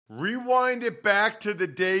Rewind it back to the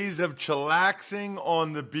days of chillaxing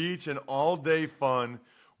on the beach and all-day fun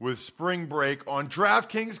with Spring Break on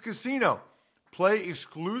DraftKings Casino. Play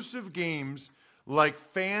exclusive games like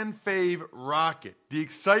Fan Fave Rocket. The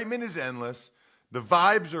excitement is endless, the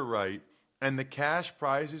vibes are right, and the cash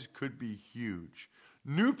prizes could be huge.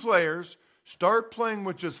 New players start playing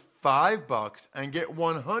with just $5 and get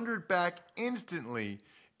 $100 back instantly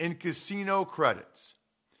in casino credits.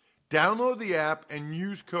 Download the app and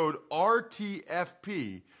use code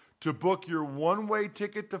RTFP to book your one-way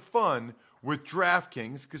ticket to fun with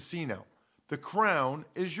DraftKings Casino. The crown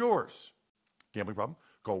is yours. Gambling problem?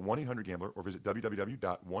 Call 1-800-GAMBLER or visit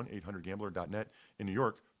www.1800gambler.net. In New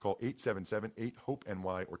York, call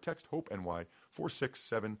 877-8-HOPE-NY or text HOPE-NY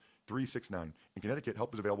 467-369. In Connecticut,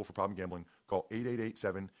 help is available for problem gambling. Call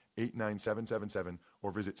 888-7-897-7777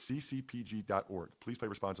 or visit ccpg.org. Please play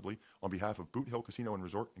responsibly. On behalf of Boot Hill Casino and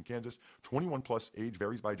Resort in Kansas, 21 plus, age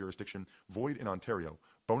varies by jurisdiction, void in Ontario.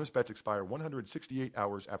 Bonus bets expire 168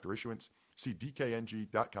 hours after issuance. See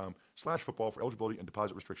dkng.com/football for eligibility and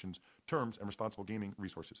deposit restrictions, terms, and responsible gaming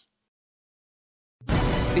resources.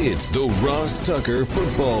 It's the Ross Tucker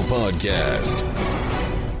Football Podcast.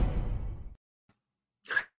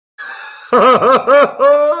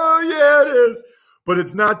 Oh, yeah, it is. But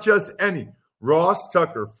it's not just any Ross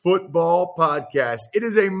Tucker Football Podcast. It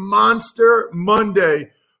is a Monster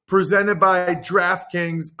Monday presented by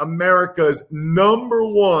DraftKings, America's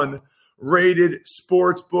 #1 rated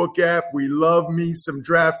sportsbook app. We love me some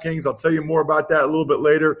DraftKings. I'll tell you more about that a little bit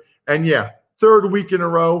later. And yeah, third week in a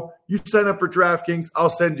row, you sign up for DraftKings,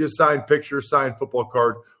 I'll send you a signed picture, signed football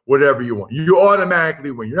card, whatever you want. You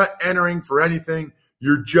automatically win. You're not entering for anything.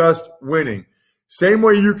 You're just winning. Same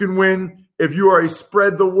way you can win if you are a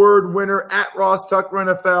spread the word winner at Ross Tucker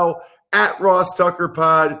NFL, at Ross Tucker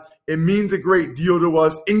Pod. It means a great deal to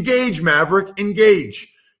us. Engage, Maverick. Engage.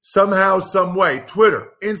 Somehow, some way.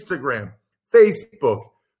 Twitter, Instagram, Facebook.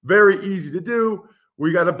 Very easy to do.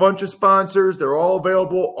 We got a bunch of sponsors. They're all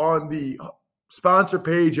available on the sponsor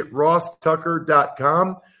page at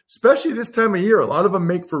rosstucker.com, especially this time of year. A lot of them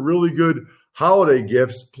make for really good holiday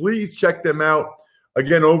gifts. Please check them out.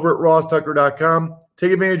 Again, over at rosstucker.com.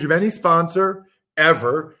 Take advantage of any sponsor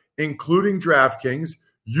ever, including DraftKings.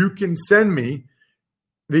 You can send me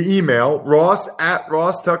the email,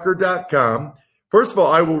 ross@rosstucker.com. First of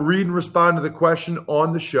all, I will read and respond to the question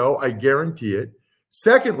on the show. I guarantee it.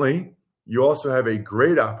 Secondly, you also have a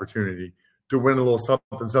great opportunity to win a little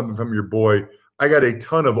something from your boy. I got a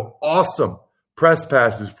ton of awesome press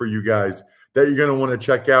passes for you guys that you're going to want to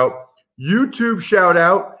check out. YouTube shout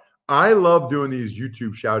out. I love doing these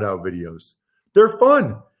YouTube shout out videos. They're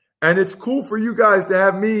fun. And it's cool for you guys to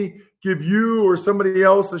have me give you or somebody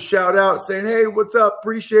else a shout out saying, hey, what's up?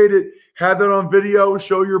 Appreciate it. Have that on video.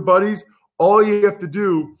 Show your buddies. All you have to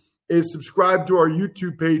do is subscribe to our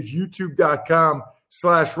YouTube page,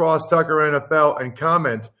 youtube.com/Ross Tucker NFL, and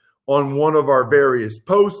comment on one of our various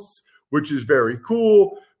posts, which is very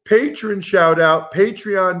cool. Patron shout out,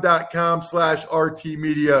 patreon.com/RT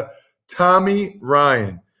Media, Tommy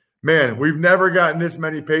Ryan. Man, we've never gotten this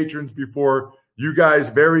many patrons before. You guys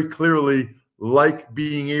very clearly like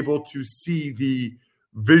being able to see the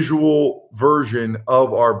visual version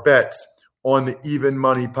of our bets on the Even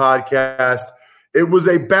Money podcast. It was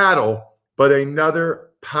a battle, but another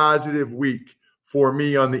positive week for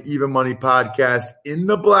me on the Even Money podcast. In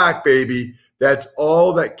the black, baby. That's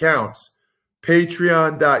all that counts.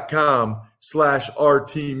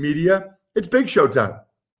 Patreon.com/RT Media. It's Big Show time.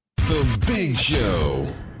 The Big Show.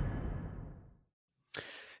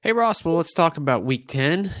 Hey, Ross, well, let's talk about Week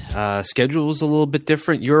 10. Schedule is a little bit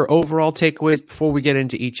different. Your overall takeaways before we get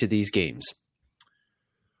into each of these games.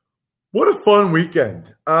 What a fun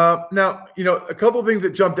weekend. Now, a couple of things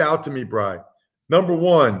that jumped out to me, Bri. Number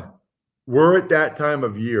one, we're at that time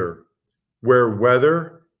of year where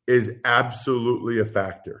weather is absolutely a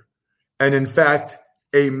factor. And in fact,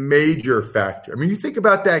 a major factor. I mean, you think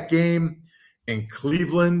about that game in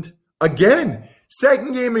Cleveland. Again,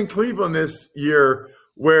 second game in Cleveland this year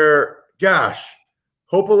where, gosh,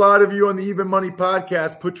 hope a lot of you on the Even Money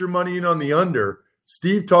podcast put your money in on the under.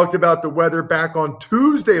 Steve talked about the weather back on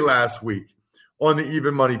Tuesday last week on the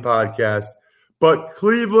Even Money podcast. But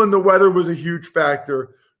Cleveland, the weather was a huge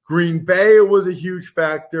factor. Green Bay was a huge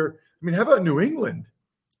factor. I mean, how about New England?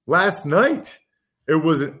 Last night, it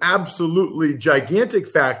was an absolutely gigantic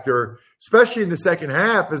factor, especially in the second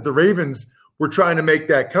half as the Ravens were trying to make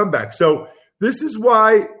that comeback. So this is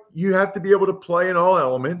why you have to be able to play in all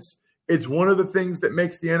elements. It's one of the things that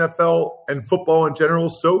makes the NFL and football in general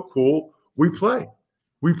so cool. We play.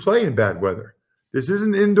 We play in bad weather. This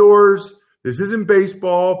isn't indoors. This isn't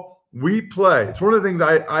baseball. we play. It's one of the things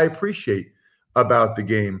I appreciate about the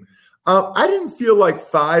game. I didn't feel like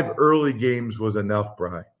 5 early games was enough,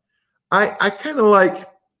 Bri. I kind of like,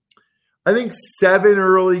 I think 7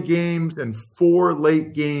 early games and 4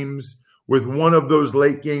 late games, with one of those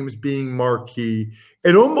late games being marquee.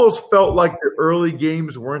 It almost felt like the early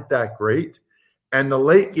games weren't that great. And the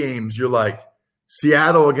late games, you're like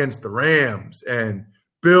Seattle against the Rams and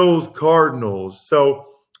Bills, Cardinals. So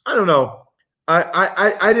I don't know.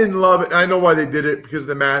 I didn't love it. I know why they did it, because of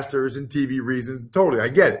the Masters and TV reasons. Totally, I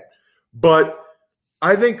get it. But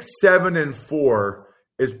I think 7 and 4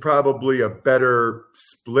 is probably a better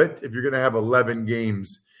split if you're going to have 11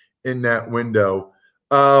 games in that window.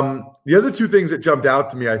 The other 2 things that jumped out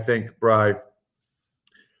to me, I think, Bri,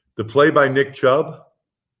 the play by Nick Chubb.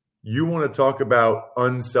 You want to talk about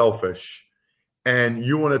unselfish, and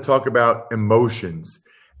you want to talk about emotions.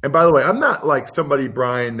 And by the way, I'm not like somebody,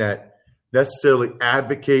 Brian, that necessarily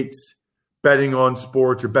advocates betting on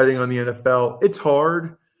sports or betting on the NFL. It's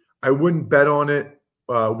hard. I wouldn't bet on it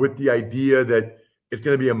with the idea that it's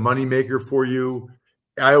going to be a moneymaker for you.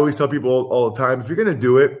 I always tell people all the time, if you're going to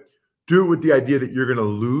do it with the idea that you're going to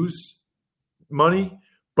lose money,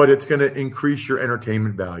 but it's going to increase your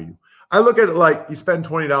entertainment value. I look at it like you spend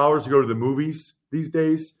 $20 to go to the movies these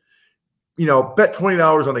days. Bet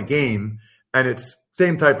 $20 on a game, and it's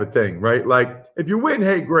same type of thing, right? Like if you win,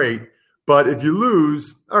 hey, great. But if you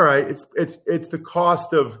lose, all right, it's the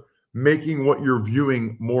cost of making what you're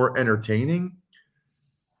viewing more entertaining.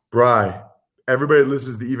 Bri, everybody that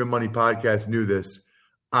listens to the Even Money podcast knew this.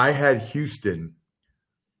 I had Houston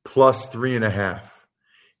plus 3.5.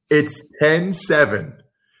 It's 10-7.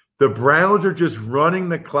 The Browns are just running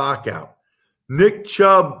the clock out. Nick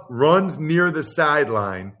Chubb runs near the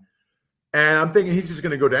sideline, and I'm thinking he's just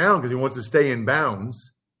going to go down because he wants to stay in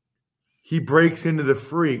bounds. He breaks into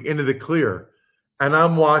the clear, and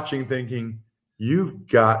I'm watching thinking, you've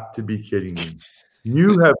got to be kidding me.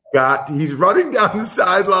 You have got to. He's running down the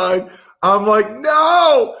sideline. I'm like,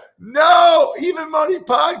 no, Even Money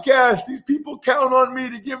podcast. These people count on me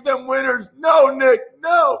to give them winners. No, Nick,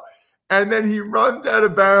 no. And then he runs out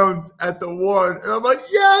of bounds at the 1. And I'm like,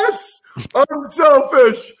 yes,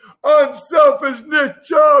 unselfish Nick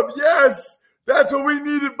Chubb. Yes, that's what we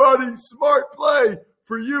needed, buddy. Smart play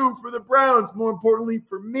for you, for the Browns. More importantly,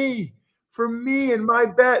 for me and my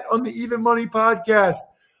bet on the Even Money podcast.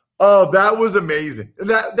 Oh, that was amazing.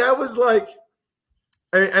 That was like,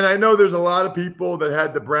 and I know there's a lot of people that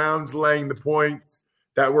had the Browns laying the points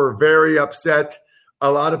that were very upset.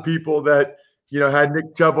 A lot of people that, had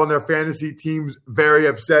Nick Chubb on their fantasy teams very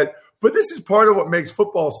upset. But this is part of what makes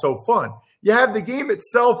football so fun. You have the game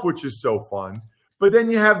itself, which is so fun, but then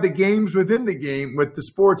you have the games within the game with the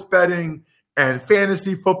sports betting and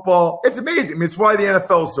fantasy football. It's amazing. I mean, it's why the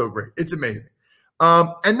NFL is so great. It's amazing.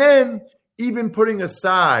 And then even putting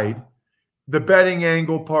aside the betting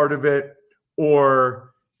angle part of it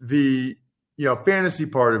or the fantasy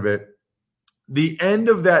part of it, the end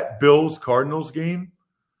of that Bills-Cardinals game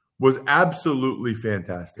was absolutely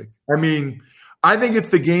fantastic. I mean, I think it's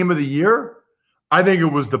the game of the year. I think it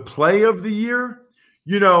was the play of the year.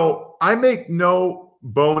 I make no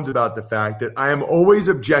bones about the fact that I am always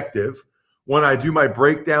objective when I do my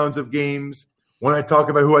breakdowns of games, when I talk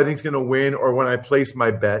about who I think is going to win, or when I place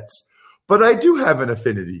my bets. But I do have an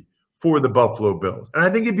affinity for the Buffalo Bills. And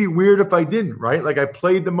I think it'd be weird if I didn't, right? Like I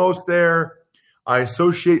played the most there. I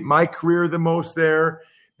associate my career the most there.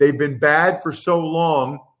 They've been bad for so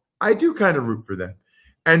long. I do kind of root for them.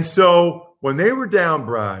 And so when they were down,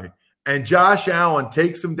 Bri, and Josh Allen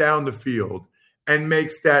takes them down the field and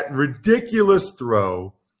makes that ridiculous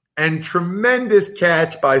throw and tremendous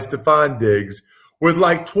catch by Stephon Diggs with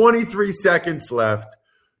like 23 seconds left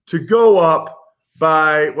to go up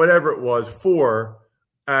by whatever it was, 4,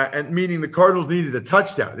 and meaning the Cardinals needed a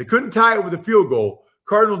touchdown. They couldn't tie it with a field goal.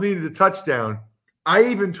 Cardinals needed a touchdown. I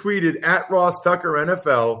even tweeted at Ross Tucker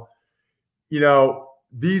NFL,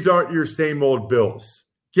 these aren't your same old Bills.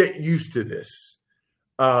 Get used to this.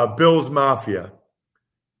 Bills Mafia.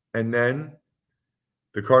 And then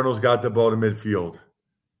the Cardinals got the ball to midfield.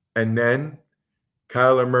 And then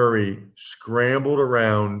Kyler Murray scrambled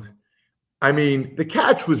around. I mean, the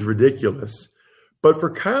catch was ridiculous. But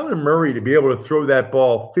for Kyler Murray to be able to throw that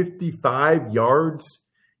ball 55 yards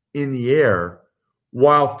in the air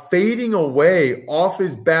while fading away off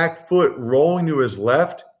his back foot, rolling to his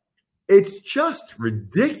left, it's just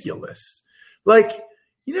ridiculous. Like,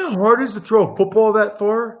 how hard it is to throw a football that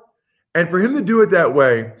far? And for him to do it that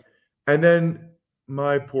way, and then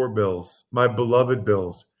my poor Bills, my beloved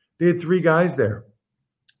Bills, they had 3 guys there.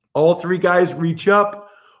 All 3 guys reach up.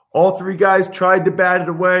 All 3 guys tried to bat it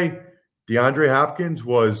away. DeAndre Hopkins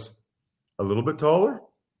was a little bit taller,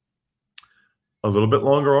 a little bit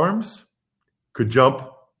longer arms, could jump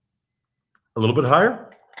a little bit higher,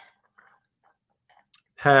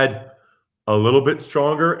 had a little bit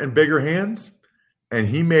stronger and bigger hands, and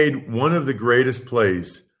he made one of the greatest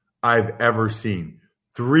plays I've ever seen.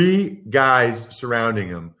 3 guys surrounding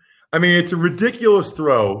him. I mean, it's a ridiculous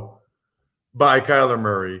throw by Kyler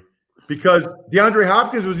Murray because DeAndre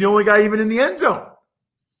Hopkins was the only guy even in the end zone.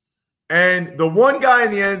 And the one guy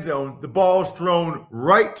in the end zone, the ball is thrown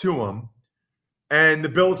right to him, and the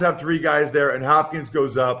Bills have 3 guys there, and Hopkins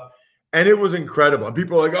goes up, and it was incredible. And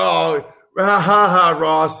people are like, oh, ha, ha,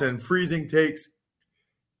 Ross, and freezing takes.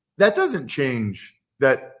 That doesn't change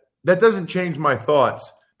that doesn't change my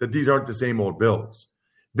thoughts that these aren't the same old Bills.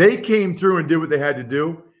 They came through and did what they had to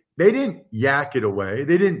do. They didn't yak it away.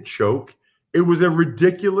 They didn't choke. It was a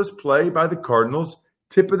ridiculous play by the Cardinals.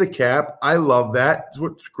 Tip of the cap. I love that. It's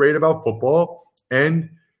what's great about football, and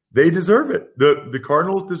they deserve it. The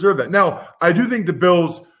Cardinals deserve that. Now, I do think the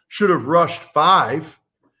Bills should have rushed 5,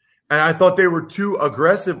 and I thought they were too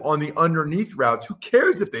aggressive on the underneath routes. Who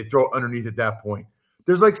cares if they throw it underneath at that point?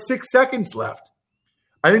 There's like 6 seconds left.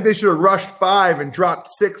 I think they should have rushed 5 and dropped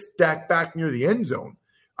 6 back near the end zone.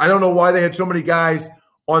 I don't know why they had so many guys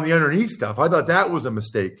on the underneath stuff. I thought that was a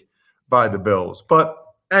mistake by the Bills. But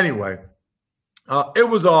anyway, it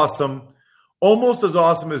was awesome. Almost as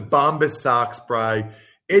awesome as Bombas socks, Bri.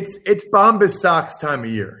 It's Bombas socks time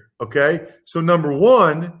of year, okay? So number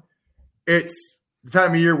one, it's the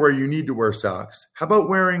time of year where you need to wear socks. How about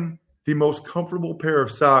wearing the most comfortable pair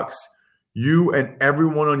of socks you and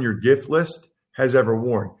everyone on your gift list has ever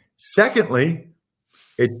worn? Secondly,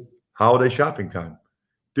 it's holiday shopping time.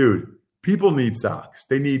 Dude, people need socks.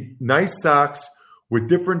 They need nice socks with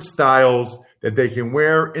different styles that they can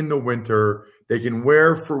wear in the winter. They can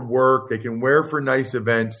wear for work. They can wear for nice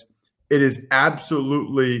events. It is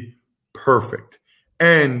absolutely perfect.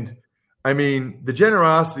 And, I mean, the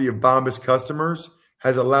generosity of Bombas customers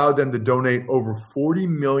has allowed them to donate over 40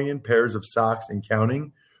 million pairs of socks and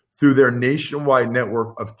counting through their nationwide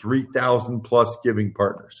network of 3,000-plus giving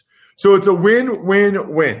partners. So it's a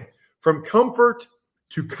win-win-win. From comfort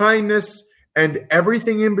to kindness and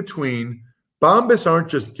everything in between, Bombas aren't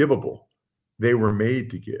just givable. They were made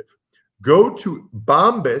to give. Go to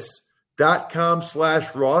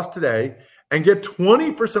bombas.com/Ross today and get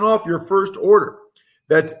 20% off your first order.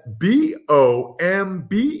 That's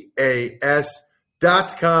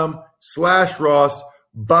BOMBAS.com/Ross,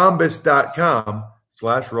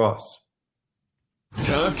 bombas.com/Ross.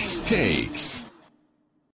 Tuck's Takes.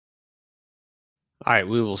 All right,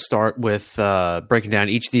 we will start with breaking down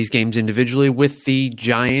each of these games individually with the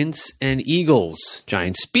Giants and Eagles.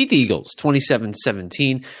 Giants beat the Eagles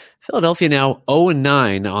 27-17. Philadelphia now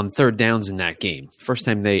 0-9 on third downs in that game. First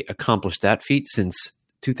time they accomplished that feat since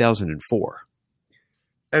 2004.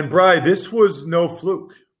 And, Bri, this was no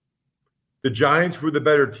fluke. The Giants were the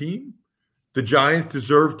better team. The Giants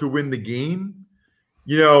deserved to win the game.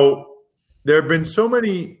 You know, there have been so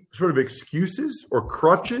many sort of excuses or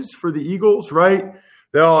crutches for the Eagles, right?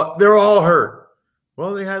 They're all hurt.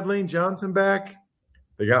 Well, they had Lane Johnson back.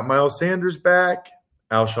 They got Miles Sanders back.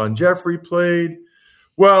 Alshon Jeffrey played.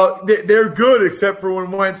 Well, they're good except for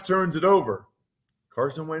when Wentz turns it over.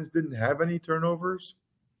 Carson Wentz didn't have any turnovers.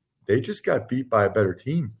 They just got beat by a better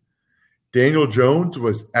team. Daniel Jones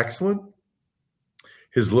was excellent.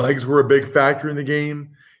 His legs were a big factor in the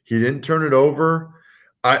game. He didn't turn it over.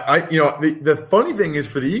 The funny thing is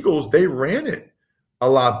for the Eagles, they ran it a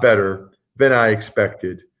lot better than I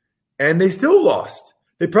expected, and they still lost.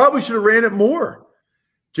 They probably should have ran it more.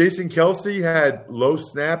 Jason Kelce had low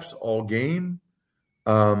snaps all game.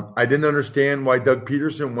 I didn't understand why Doug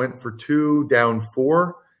Peterson went for 2, down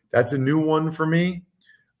 4. That's a new one for me.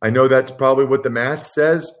 I know that's probably what the math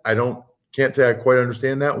says. Can't say I quite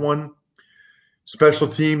understand that one. Special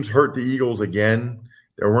teams hurt the Eagles again.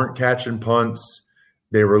 They weren't catching punts.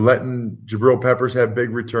 They were letting Jabril Peppers have big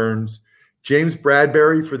returns. James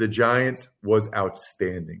Bradbury for the Giants was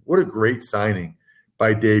outstanding. What a great signing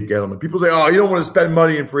by Dave Gettleman. People say, oh, you don't want to spend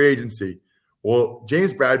money in free agency. Well,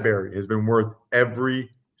 James Bradbury has been worth every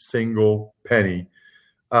single penny.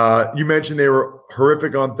 You mentioned they were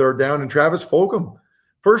horrific on third down. And Travis Fulgham,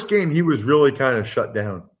 first game, he was really kind of shut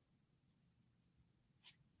down.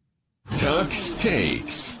 Tuck's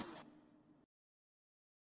Takes.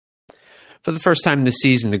 For the first time this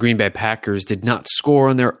season, the Green Bay Packers did not score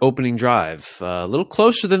on their opening drive. A little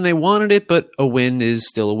closer than they wanted it, but a win is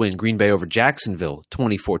still a win. Green Bay over Jacksonville,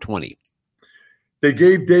 24-20. They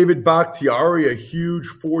gave David Bakhtiari a huge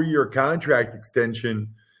 4-year contract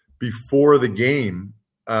extension before the game,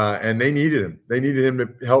 and they needed him. They needed him to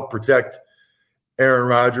help protect Aaron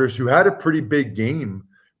Rodgers, who had a pretty big game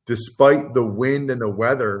despite the wind and the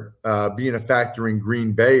weather being a factor in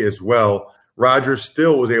Green Bay as well. Rodgers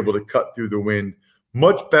still was able to cut through the wind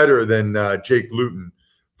much better than Jake Luton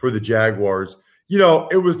for the Jaguars.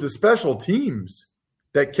 It was the special teams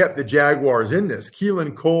that kept the Jaguars in this.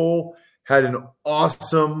 Keelan Cole had an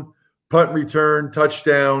awesome punt return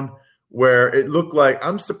touchdown where it looked like,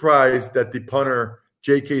 I'm surprised that the punter,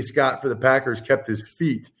 J.K. Scott for the Packers, kept his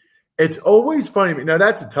feet. It's always funny. Now,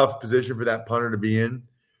 that's a tough position for that punter to be in,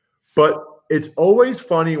 but it's always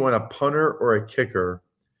funny when a punter or a kicker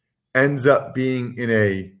ends up being in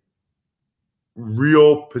a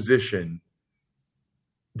real position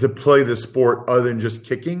to play the sport other than just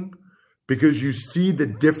kicking, because you see the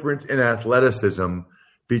difference in athleticism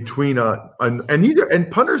between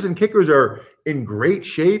and punters and kickers are in great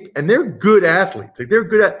shape and they're good athletes. Like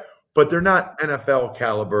but they're not NFL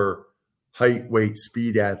caliber height, weight,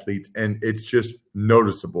 speed athletes, and it's just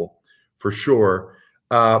noticeable for sure.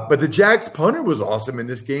 But the Jags punter was awesome in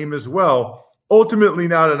this game as well. Ultimately,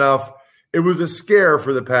 not enough. It was a scare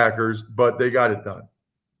for the Packers, but they got it done.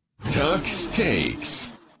 Tuck's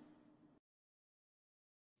Takes.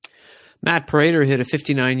 Matt Prater hit a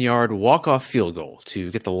 59-yard walk-off field goal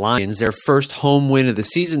to get the Lions their first home win of the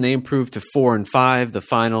season. They improved to 4-5, the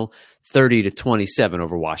final 30-27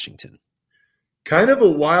 over Washington. Kind of a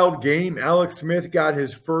wild game. Alex Smith got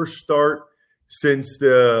his first start since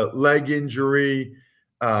the leg injury.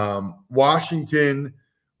 Washington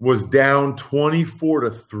was down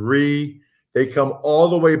 24-3. They come all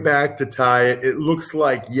the way back to tie it. It looks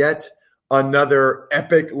like yet another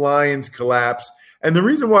epic Lions collapse. And the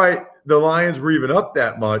reason why the Lions were even up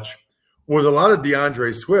that much was a lot of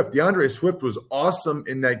DeAndre Swift. DeAndre Swift was awesome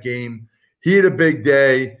in that game. He had a big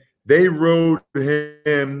day. They rode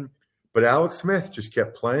him, but Alex Smith just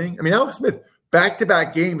kept playing. I mean, Alex Smith,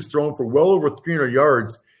 back-to-back games throwing for well over 300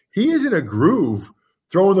 yards. He is in a groove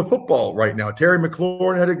throwing the football right now. Terry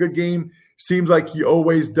McLaurin had a good game. Seems like he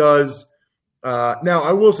always does. Now,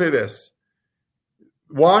 I will say this.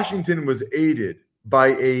 Washington was aided by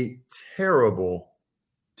a terrible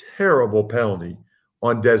penalty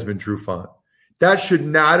on Desmond Trufant. That should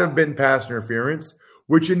not have been pass interference,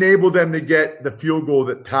 which enabled them to get the field goal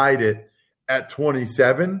that tied it at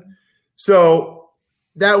 27. So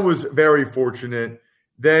that was very fortunate.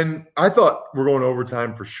 Then I thought we're going to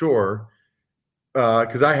overtime for sure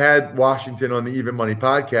because I had Washington on the Even Money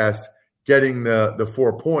podcast getting the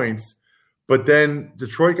 4 points. But then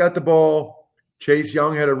Detroit got the ball. Chase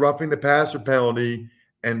Young had a roughing the passer penalty,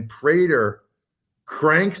 and Prater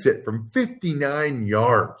cranks it from 59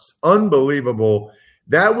 yards. Unbelievable.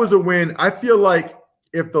 That was a win. I feel like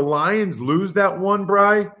if the Lions lose that one,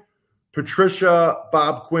 Bri, Patricia,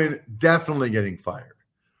 Bob Quinn definitely getting fired.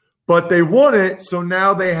 But they won it, so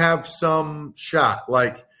now they have some shot.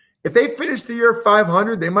 Like if they finish the year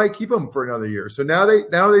 500, they might keep them for another year. So now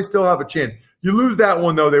they still have a chance. You lose that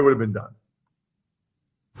one, though, they would have been done.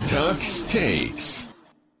 Tuck's Takes.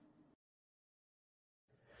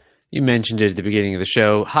 You mentioned it at the beginning of the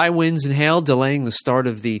show. High winds and hail delaying the start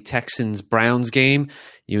of the Texans-Browns game.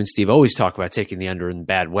 You and Steve always talk about taking the under in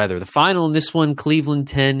bad weather. The final in this one, Cleveland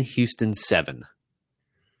 10, Houston 7.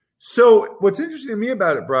 So what's interesting to me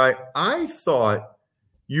about it, Bri, I thought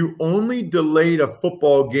you only delayed a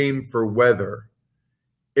football game for weather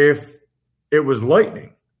if it was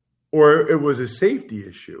lightning or it was a safety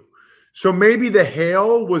issue. So maybe the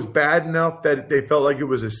hail was bad enough that they felt like it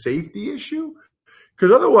was a safety issue.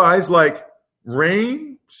 Because otherwise, like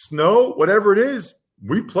rain, snow, whatever it is,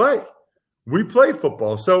 we play. We play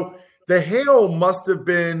football. So the hail must have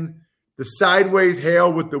been the sideways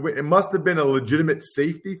hail with the wind. It must have been a legitimate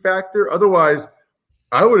safety factor. Otherwise,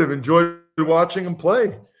 I would have enjoyed watching them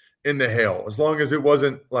play in the hail as long as it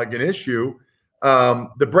wasn't like an issue.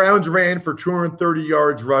 The Browns ran for 230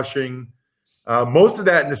 yards rushing. Most of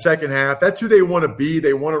that in the second half. That's who they want to be.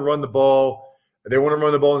 They want to run the ball. They want to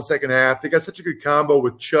run the ball in the second half. They got such a good combo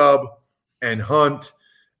with Chubb and Hunt.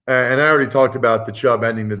 And I already talked about the Chubb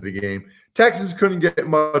ending of the game. Texans couldn't get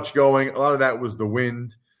much going. A lot of that was the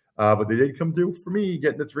wind. But they did come through for me,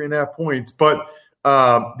 getting the 3.5 points. But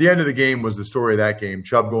the end of the game was the story of that game.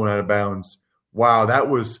 Chubb going out of bounds. Wow, that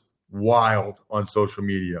was wild on social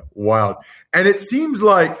media. Wild. And it seems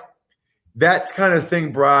like that kind of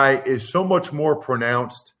thing, Bri, is so much more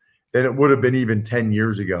pronounced than it would have been even 10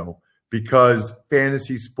 years ago because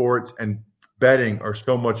fantasy sports and betting are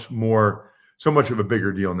so much of a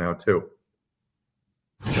bigger deal now too.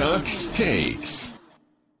 Tuck's Takes.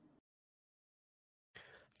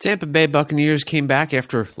 Tampa Bay Buccaneers came back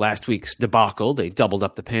after last week's debacle. They doubled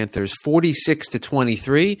up the Panthers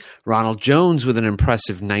 46-23. Ronald Jones with an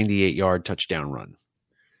impressive 98-yard touchdown run.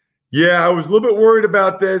 Yeah, I was a little bit worried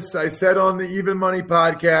about this. I said on the Even Money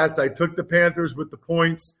podcast, I took the Panthers with the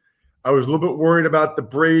points. I was a little bit worried about the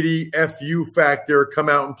Brady FU factor, come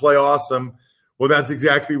out and play awesome. Well, that's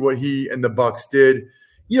exactly what he and the Bucs did.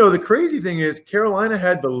 You know, the crazy thing is Carolina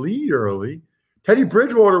had the lead early. Teddy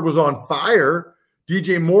Bridgewater was on fire.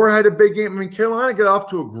 DJ Moore had a big game. I mean, Carolina got off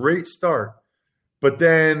to a great start. But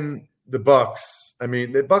then the Bucs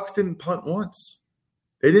didn't punt once.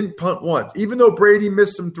 They didn't punt once. Even though Brady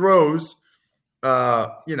missed some throws, they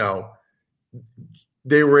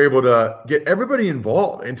were able to get everybody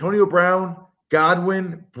involved. Antonio Brown,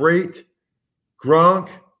 Godwin, Brait, Gronk,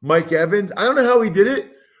 Mike Evans. I don't know how he did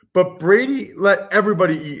it, but Brady let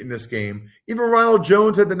everybody eat in this game. Even Ronald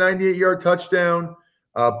Jones had the 98-yard touchdown.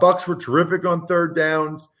 Bucs were terrific on third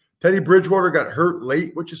downs. Teddy Bridgewater got hurt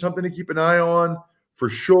late, which is something to keep an eye on for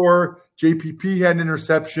sure. JPP had an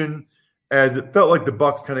interception as it felt like the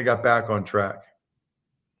Bucs kind of got back on track.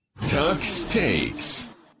 Tuck's Takes.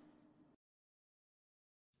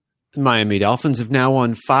 The Miami Dolphins have now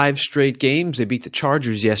won 5 straight games. They beat the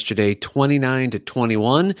Chargers yesterday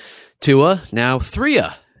 29-21. Tua now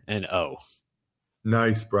 3-0.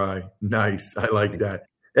 Nice, Bri. Nice. I like that.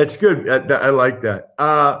 That's good. I like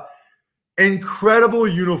that. Incredible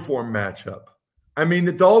uniform matchup. I mean,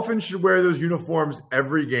 the Dolphins should wear those uniforms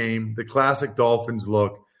every game, the classic Dolphins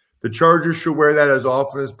look. The Chargers should wear that as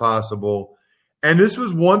often as possible. And this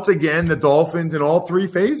was once again the Dolphins in all 3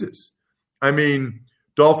 phases. I mean,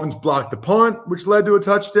 Dolphins blocked the punt, which led to a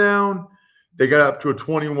touchdown. They got up to a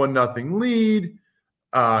 21-0 lead.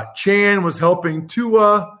 Chan was helping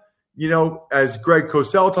Tua, as Greg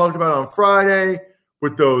Cosell talked about on Friday,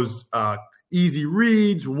 with those easy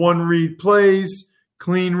reads, one-read plays,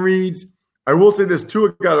 clean reads. I will say this,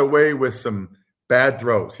 Tua got away with some bad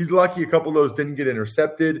throws. He's lucky a couple of those didn't get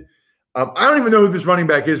intercepted. I don't even know who this running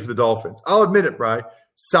back is for the Dolphins. I'll admit it, Bri.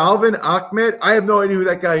 Salvin Ahmed, I have no idea who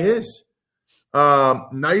that guy is.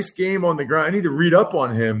 Nice game on the ground. I need to read up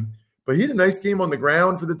on him, but he had a nice game on the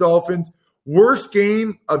ground for the Dolphins. Worst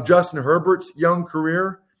game of Justin Herbert's young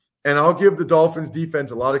career, and I'll give the Dolphins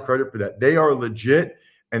defense a lot of credit for that. They are legit,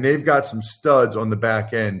 and they've got some studs on the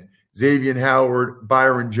back end. Xavier Howard,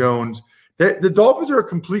 Byron Jones. The Dolphins are a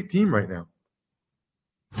complete team right now.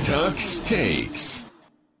 Tuck's Takes.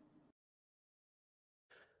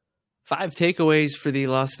 5 takeaways for the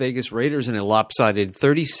Las Vegas Raiders in a lopsided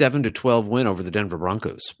 37-12 win over the Denver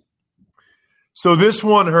Broncos. So this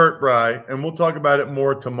one hurt, Bri, and we'll talk about it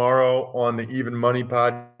more tomorrow on the Even Money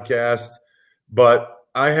podcast, but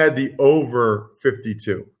I had the over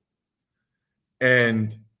 52,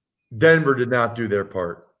 and Denver did not do their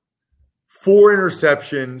part. 4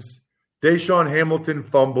 interceptions. Deshaun Hamilton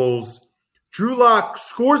fumbles. Drew Lock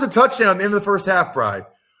scores a touchdown at the end of the first half, Bri,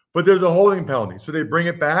 but there's a holding penalty. So they bring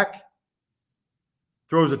it back,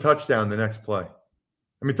 throws a touchdown the next play.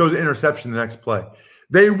 Throws an interception the next play.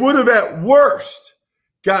 They would have at worst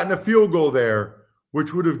gotten a field goal there,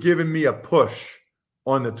 which would have given me a push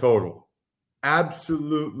on the total.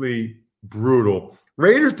 Absolutely brutal.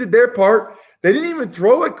 Raiders did their part. They didn't even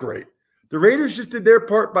throw it great. The Raiders just did their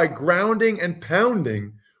part by grounding and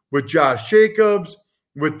pounding with Josh Jacobs,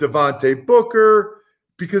 with Devontae Booker,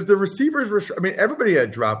 because the receivers were – everybody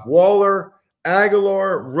had dropped. Waller,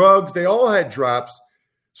 Aguilar, Ruggs, they all had drops.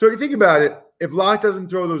 So if you think about it, if Locke doesn't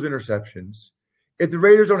throw those interceptions, if the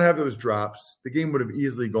Raiders don't have those drops, the game would have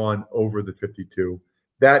easily gone over the 52.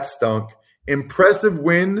 That stunk. Impressive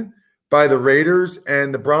win by the Raiders,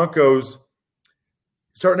 and the Broncos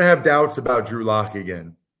starting to have doubts about Drew Lock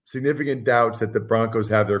again. Significant doubts that the Broncos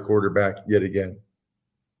have their quarterback yet again.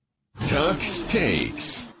 Tuck's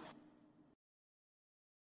Takes.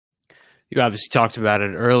 You obviously talked about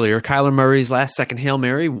it earlier. Kyler Murray's last second Hail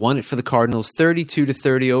Mary won it for the Cardinals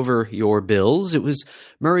 32-30 over your Bills. It was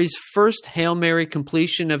Murray's first Hail Mary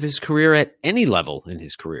completion of his career at any level in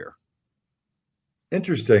his career.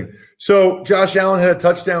 Interesting. So Josh Allen had a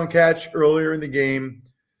touchdown catch earlier in the game.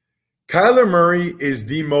 Kyler Murray is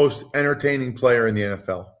the most entertaining player in the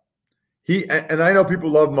NFL. And I know people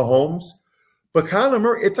love Mahomes, but Kyler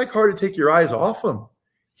Murray, it's like hard to take your eyes off him.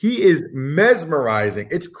 He is mesmerizing.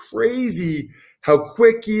 It's crazy how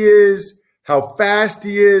quick he is, how fast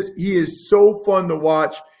he is. He is so fun to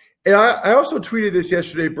watch. And I also tweeted this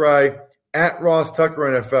yesterday, Bri, at Ross Tucker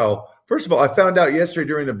NFL. First of all, I found out yesterday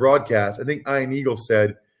during the broadcast, I think Ian Eagle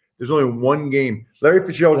said there's only one game. Larry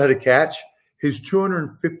Fitzgerald had a catch, his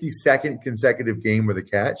 252nd consecutive game with a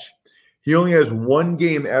catch. He only has one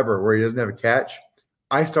game ever where he doesn't have a catch.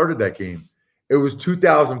 I started that game. It was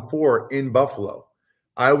 2004 in Buffalo.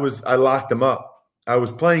 I locked them up. I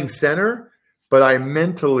was playing center, but I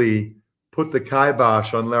mentally put the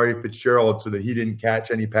kibosh on Larry Fitzgerald so that he didn't catch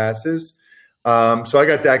any passes. So I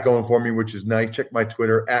got that going for me, which is nice. Check my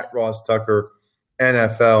Twitter at Ross Tucker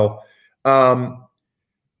NFL.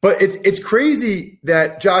 But it's crazy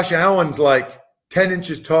that Josh Allen's like 10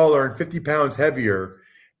 inches taller and 50 pounds heavier,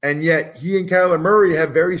 and yet he and Kyler Murray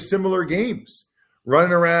have very similar games,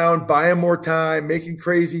 running around, buying more time, making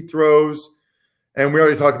crazy throws. And we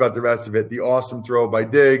already talked about the rest of it. The awesome throw by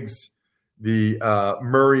Diggs, the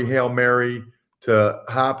Murray Hail Mary to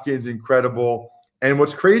Hopkins, incredible. And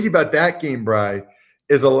what's crazy about that game, Bri,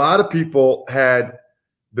 is a lot of people had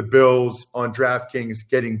the Bills on DraftKings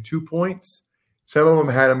getting 2 points. Some of them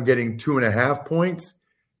had them getting 2.5 points.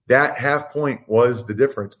 That half point was the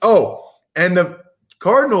difference. Oh, and the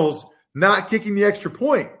Cardinals not kicking the extra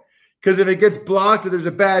point, because if it gets blocked or there's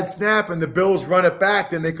a bad snap and the Bills run it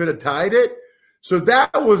back, then they could have tied it. So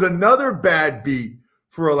that was another bad beat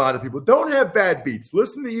for a lot of people. Don't have bad beats.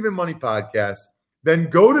 Listen to Even Money Podcast. Then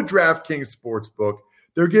go to DraftKings Sportsbook.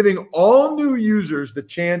 They're giving all new users the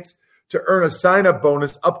chance to earn a sign-up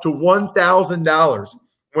bonus up to $1,000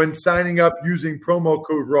 when signing up using promo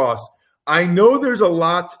code Ross. I know there's a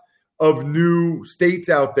lot of new states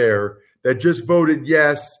out there that just voted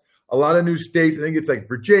yes. A lot of new states. I think it's like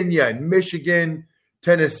Virginia and Michigan,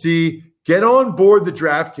 Tennessee. Get on board the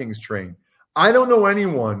DraftKings train. I don't know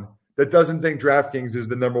anyone that doesn't think DraftKings is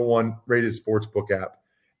the number one rated sportsbook app.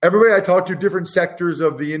 Everybody I talk to, different sectors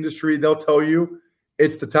of the industry, they'll tell you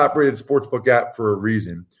it's the top-rated sportsbook app for a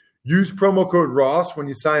reason. Use promo code Ross when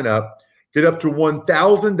you sign up. Get up to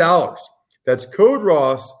 $1,000. That's code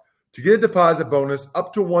Ross to get a deposit bonus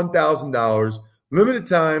up to $1,000. Limited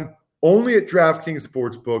time, only at DraftKings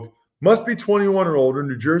Sportsbook. Must be 21 or older,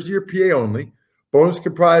 New Jersey or PA only. Bonus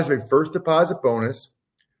comprised of a first deposit bonus.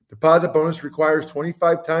 Deposit bonus requires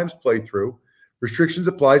 25 times playthrough. Restrictions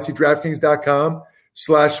apply. See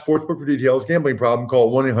DraftKings.com/sportsbook for details. Gambling problem?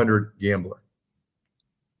 Call 1-800-GAMBLER.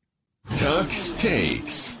 Tuck's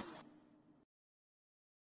Takes.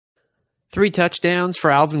 3 touchdowns for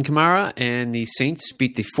Alvin Kamara, and the Saints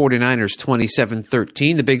beat the 49ers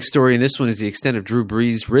 27-13. The big story in this one is the extent of Drew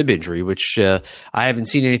Brees' rib injury, which I haven't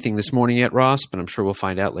seen anything this morning yet, Ross, but I'm sure we'll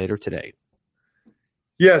find out later today.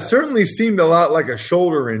 Yeah, certainly seemed a lot like a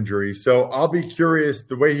shoulder injury. So I'll be curious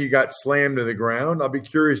the way he got slammed to the ground. I'll be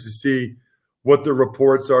curious to see what the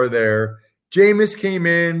reports are there. Jameis came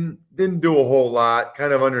in, didn't do a whole lot,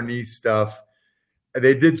 kind of underneath stuff.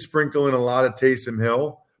 They did sprinkle in a lot of Taysom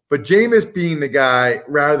Hill. But Jameis being the guy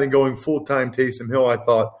rather than going full-time Taysom Hill, I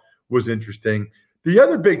thought was interesting. The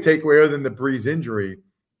other big takeaway other than the Brees injury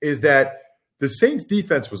is that the Saints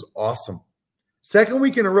defense was awesome. Second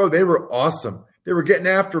week in a row, they were awesome. They were getting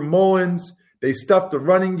after Mullins. They stuffed the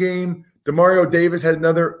running game. Demario Davis had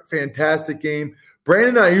another fantastic game.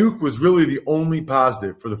 Brandon Ayuk was really the only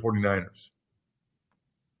positive for the 49ers.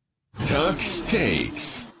 Tuck's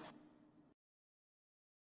Takes.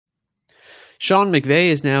 Sean McVay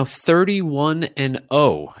is now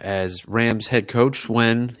 31-0 as Rams head coach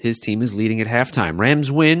when his team is leading at halftime.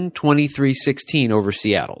 Rams win 23-16 over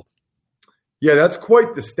Seattle. Yeah, that's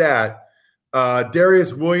quite the stat.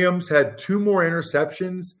 Darius Williams had 2 more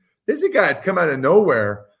interceptions. This is a guy that's come out of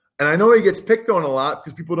nowhere. And I know he gets picked on a lot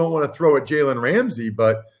because people don't want to throw at Jalen Ramsey,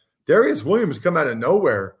 but Darius Williams come out of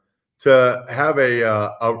nowhere to have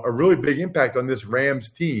a really big impact on this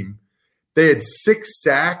Rams team. They had 6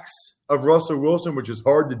 sacks of Russell Wilson, which is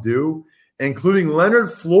hard to do, including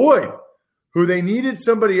Leonard Floyd, who they needed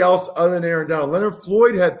somebody else other than Aaron Donald. Leonard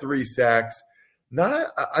Floyd had 3 sacks.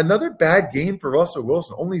 Not another bad game for Russell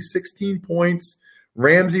Wilson. Only 16 points.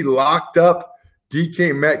 Ramsey locked up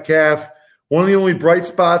DK Metcalf. One of the only bright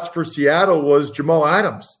spots for Seattle was Jamal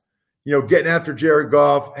Adams, getting after Jared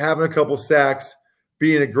Goff, having a couple sacks,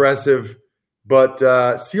 being aggressive. But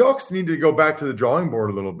Seahawks need to go back to the drawing board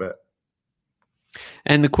a little bit.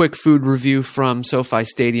 And the quick food review from SoFi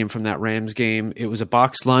Stadium from that Rams game. It was a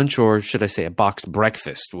boxed lunch, or should I say a boxed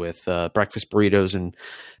breakfast with breakfast burritos and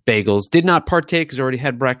bagels. Did not partake because I already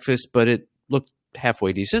had breakfast, but it looked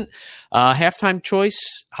halfway decent. Halftime choice,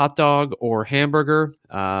 hot dog or hamburger.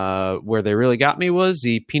 Where they really got me was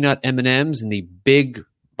the peanut M&Ms and the big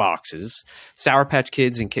boxes, Sour Patch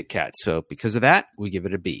Kids and Kit Kats. So because of that, we give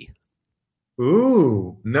it a B.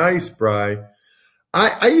 Ooh, nice, Bri.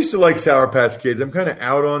 I used to like Sour Patch Kids. I'm kind of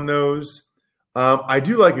out on those. I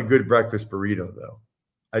do like a good breakfast burrito, though.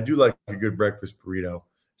 I do like a good breakfast burrito.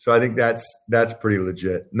 So I think that's pretty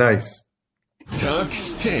legit. Nice.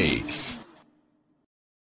 Tuck's Takes.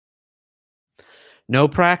 No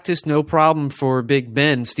practice, no problem for Big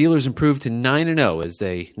Ben. Steelers improved to 9-0 as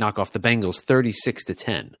they knock off the Bengals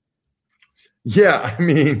 36-10. Yeah, I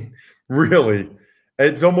mean, really.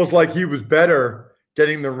 It's almost like he was better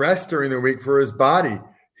getting the rest during the week for his body.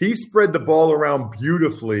 He spread the ball around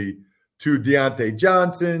beautifully to Deontay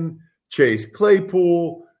Johnson, Chase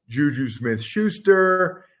Claypool, Juju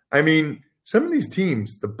Smith-Schuster. I mean, some of these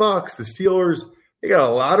teams, the Bucs, the Steelers, they got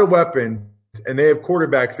a lot of weapons, and they have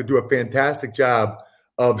quarterbacks that do a fantastic job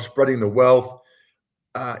of spreading the wealth.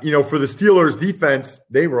 For the Steelers defense,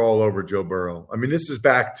 they were all over Joe Burrow. I mean, this is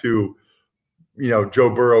back to, Joe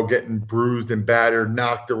Burrow getting bruised and battered,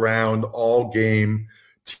 knocked around all game.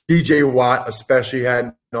 TJ Watt especially had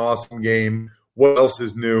an awesome game. What else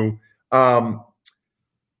is new?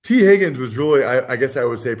 T. Higgins was really, I guess I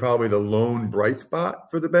would say, probably the lone bright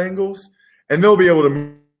spot for the Bengals. And they'll be able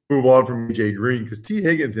to move on from AJ Green because T.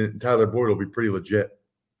 Higgins and Tyler Boyd will be pretty legit.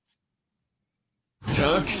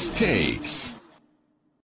 Tuck's Takes.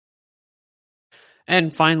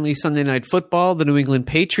 And finally, Sunday Night Football, the New England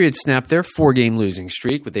Patriots snapped their 4-game losing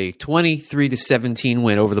streak with a 23-17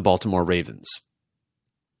 win over the Baltimore Ravens.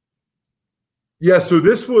 Yeah, so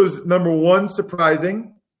this was, number one,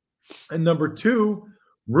 surprising, and number two,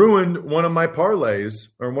 ruined one of my parlays,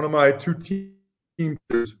 or one of my two teams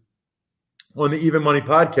on the Even Money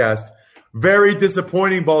podcast. Very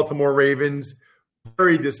disappointing, Baltimore Ravens.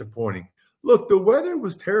 Very disappointing. Look, the weather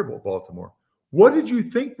was terrible, Baltimore. What did you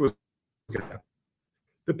think was going to happen?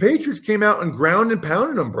 The Patriots came out and ground and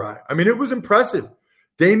pounded them, Brian. I mean, it was impressive.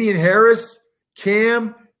 Damian Harris,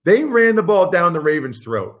 Cam, they ran the ball down the Ravens'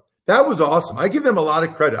 throat. That was awesome. I give them a lot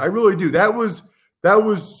of credit. I really do. That was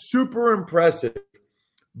super impressive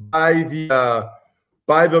by the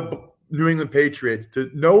New England Patriots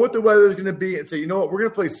to know what the weather is going to be and say, you know what, we're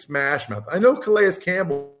going to play smash mouth. I know Calais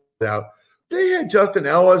Campbell was out. They had Justin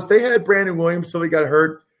Ellis. They had Brandon Williams till he got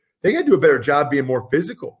hurt. They got to do a better job being more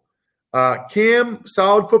physical. Cam,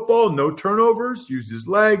 solid football, no turnovers, used his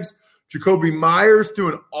legs. Jacoby Myers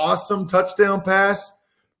threw an awesome touchdown pass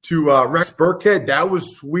to Rex Burkhead. That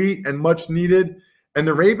was sweet and much needed. And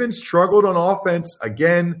the Ravens struggled on offense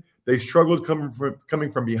again. They struggled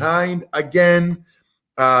coming from behind again.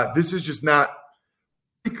 This is just not,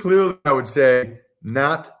 clearly, I would say,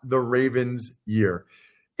 not the Ravens' year.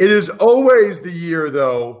 It is always the year,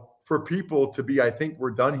 though, for people to be, I think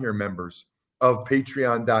we're done here, members of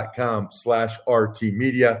patreon.com/RT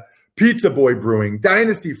Media, Pizza Boy Brewing,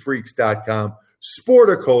 DynastyFreaks.com,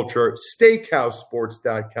 Sporticulture,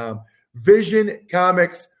 SteakhouseSports.com, Vision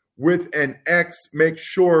Comics with an X. Make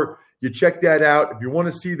sure you check that out. If you want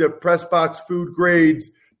to see the press box food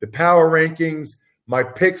grades, the power rankings, my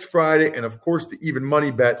picks Friday, and of course the even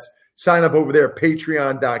money bets, sign up over there at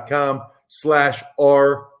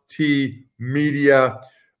patreon.com/RT Media.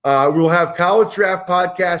 We'll have College Draft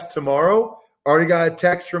Podcast tomorrow. Already got a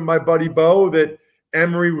text from my buddy Bo that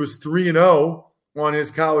Emory was 3-0 on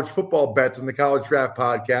his college football bets in the College Draft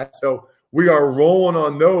Podcast. So we are rolling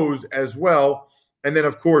on those as well. And then,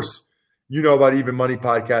 of course, you know about Even Money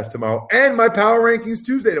Podcast tomorrow and my Power Rankings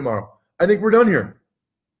Tuesday tomorrow. I think we're done here.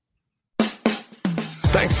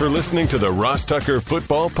 Thanks for listening to the Ross Tucker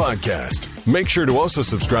Football Podcast. Make sure to also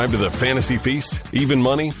subscribe to the Fantasy Feast, Even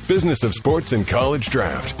Money, Business of Sports, and College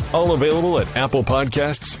Draft. All available at Apple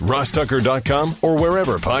Podcasts, rosstucker.com, or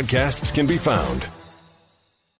wherever podcasts can be found.